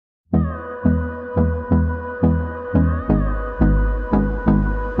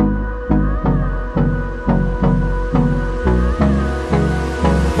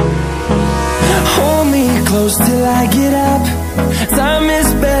close till I get up. Time is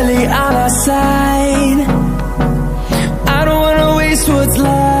barely on our side. I don't wanna waste what's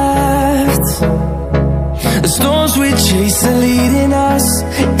left. The storms we chase are leading us,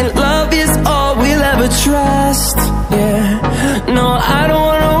 and love is all we'll ever trust. Yeah, no, I don't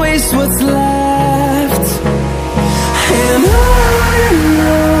wanna waste what's left. And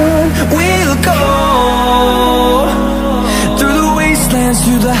on we'll go, through the wastelands,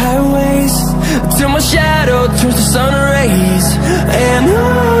 through the highways, till my shadow turns to sun rays. And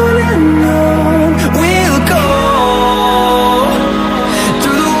on we'll go,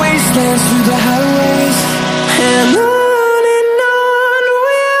 through the wastelands, through the highways, and on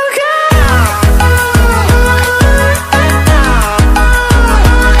we'll go.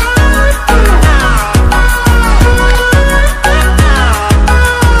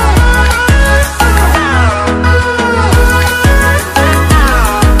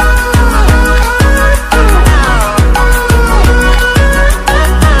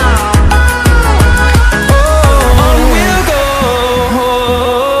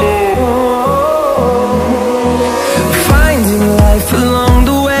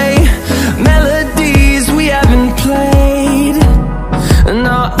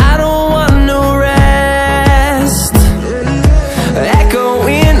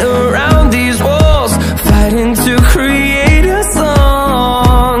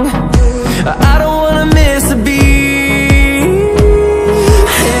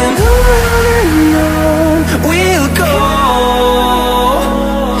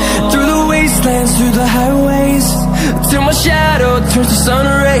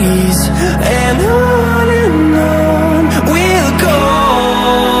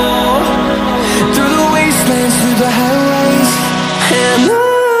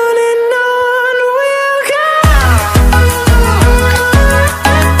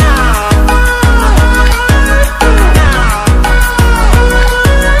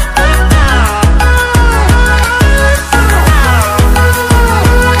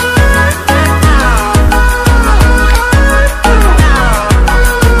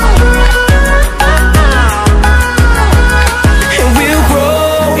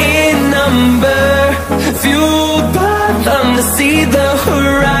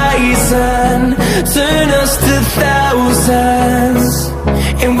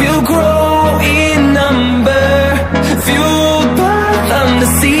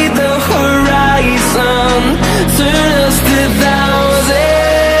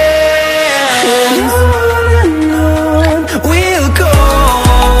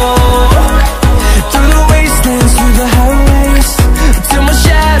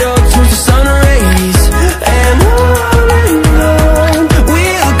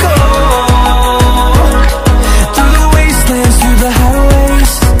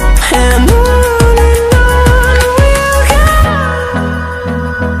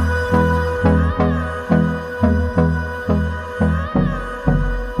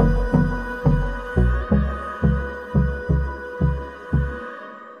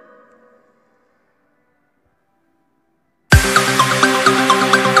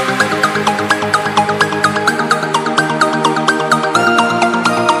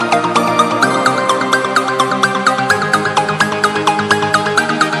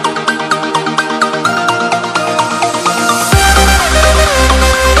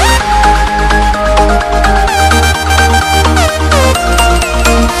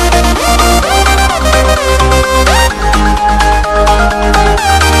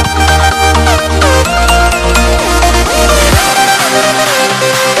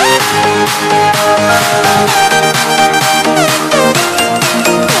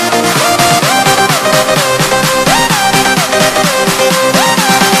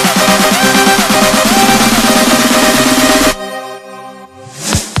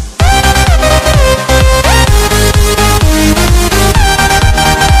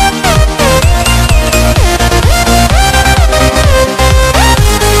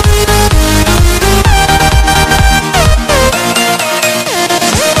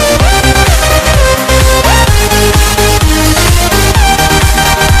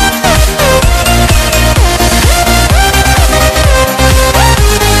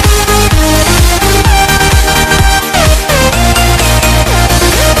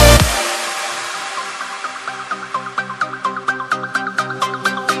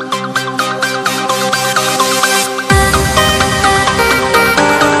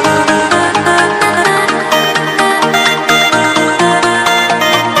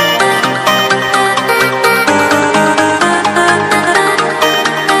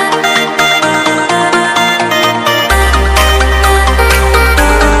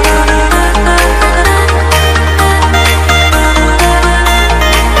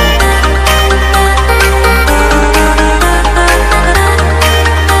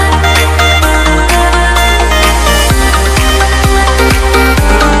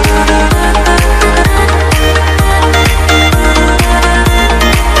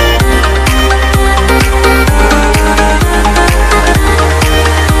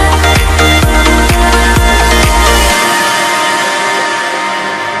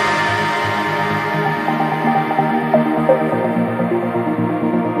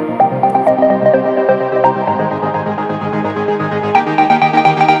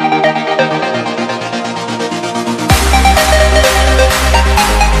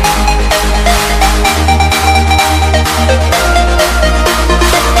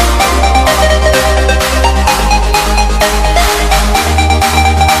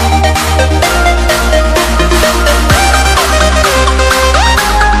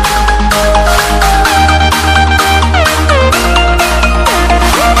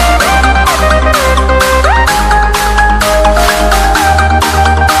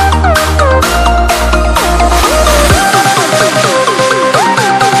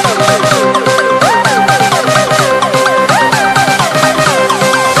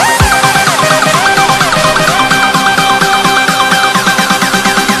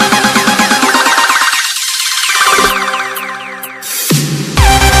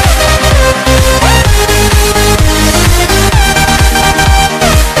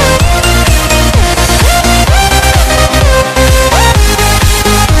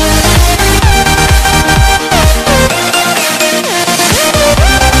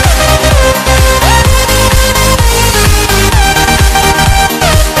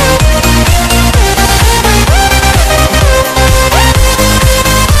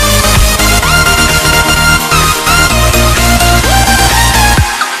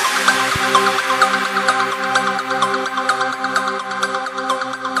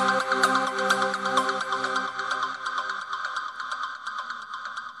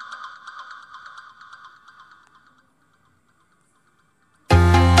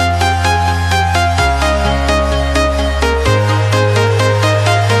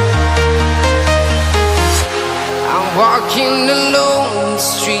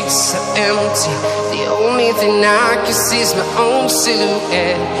 so empty. The only thing I can see is my own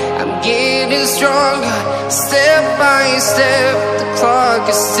silhouette. I'm getting stronger, step by step. The clock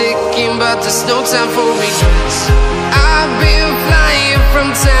is ticking, but there's no time for regrets. I've been flying from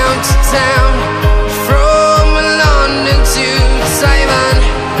town to town, from London to Taiwan.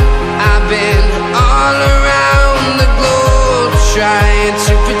 I've been all around the globe, trying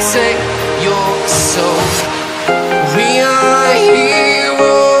to protect your soul. We are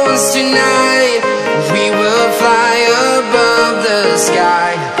heroes tonight. We will fly above the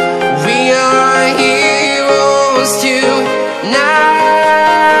sky. We are heroes tonight.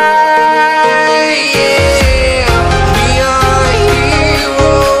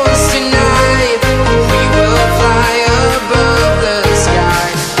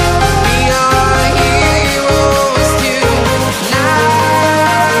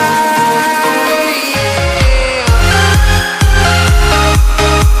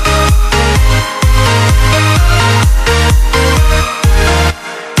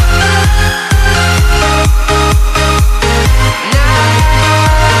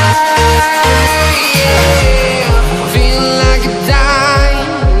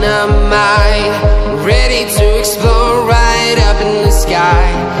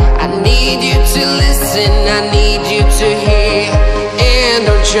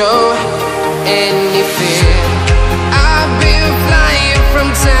 Show any fear. I've been flying from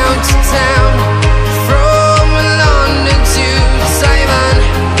town to town, from London to Taiwan.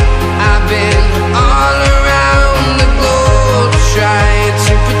 I've been all around the globe, trying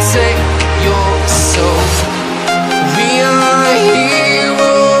to protect your soul. We are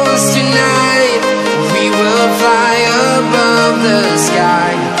heroes tonight. We will fly above the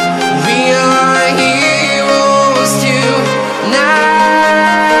sky. We are heroes tonight.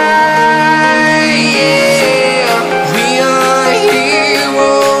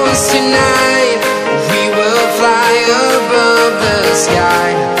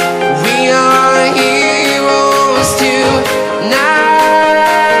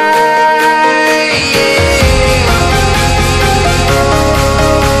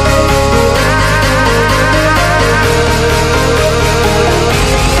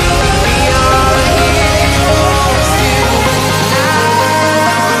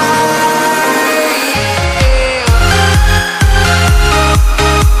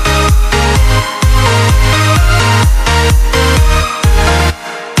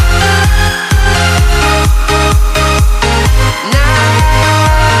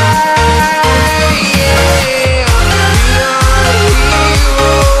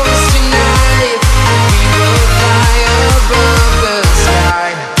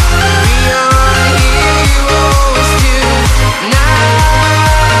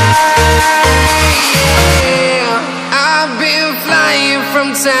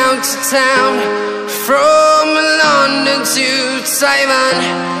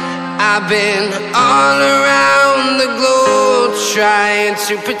 I've been all around the globe, trying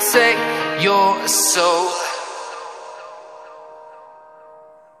to protect your soul.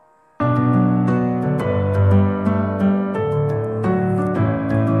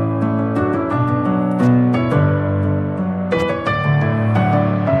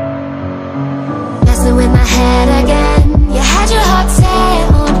 Messing with my head again. You had your heart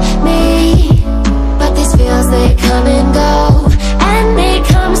set on me, but these feels, they come and go, and they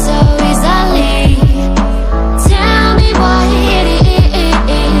come so easily. Tell me what it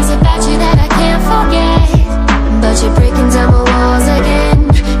is about you that I can't forget, but you're breaking down my walls again,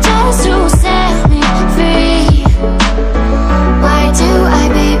 just to set me free. Why do I,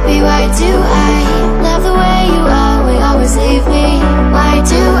 baby, why do I love the way you are, we always leave me? Why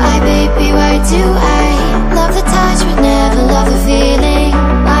do I, baby, why do I love the touch but never love the feeling?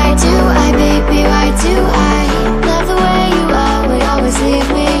 Why do I, baby, why do I love the way you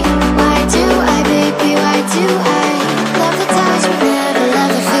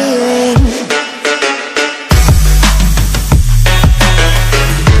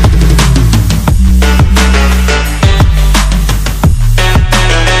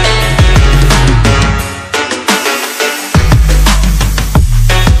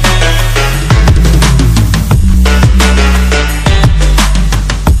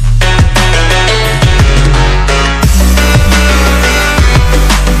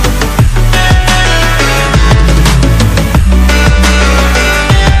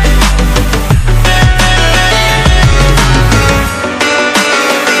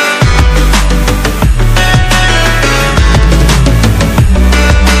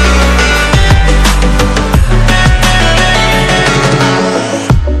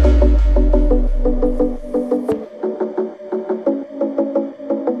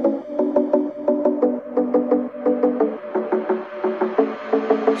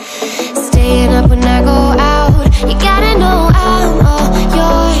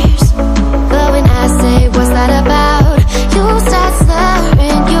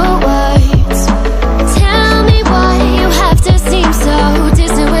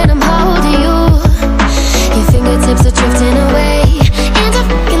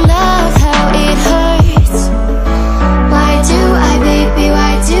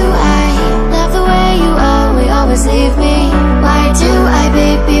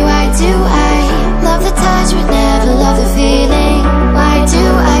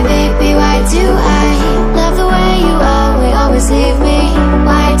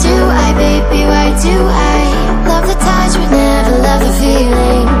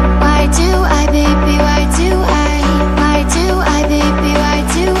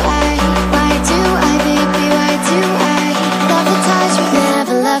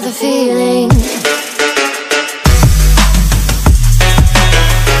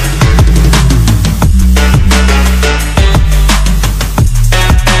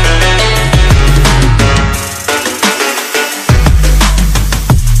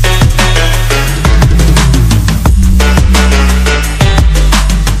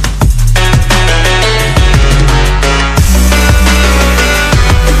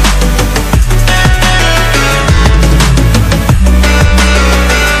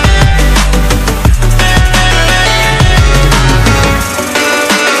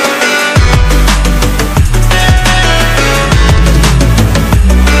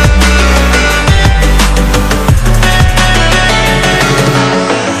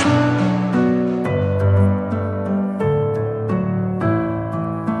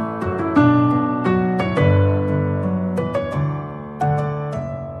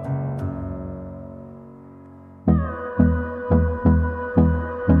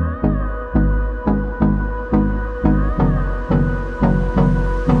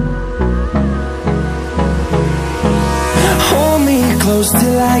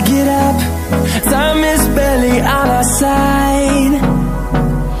I get up. Time is barely on our side.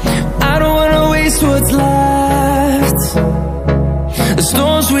 I don't wanna waste what's left. The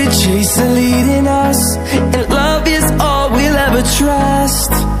storms we chase are leading us, and love is all we'll ever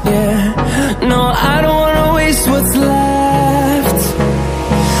trust. Yeah, no, I don't wanna waste what's left.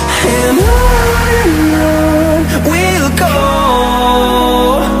 And on we'll go,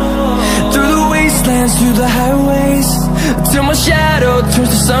 through the wastelands, through the highways, till my shadow turns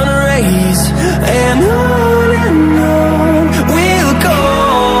to sun rays. And on we'll go,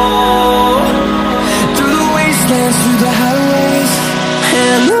 through the wastelands, through the highways,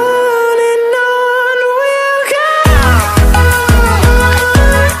 and on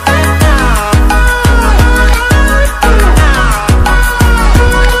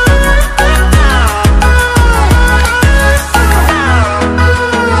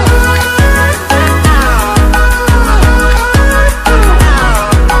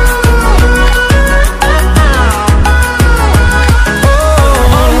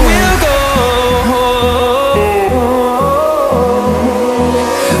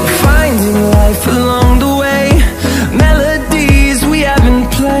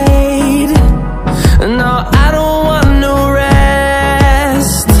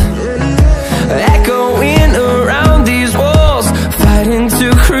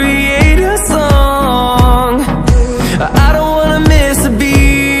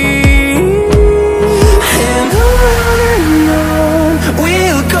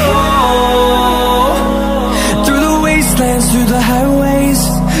we'll go. Through the highways,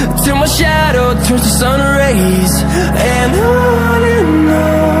 till my shadow turns to sun rays. And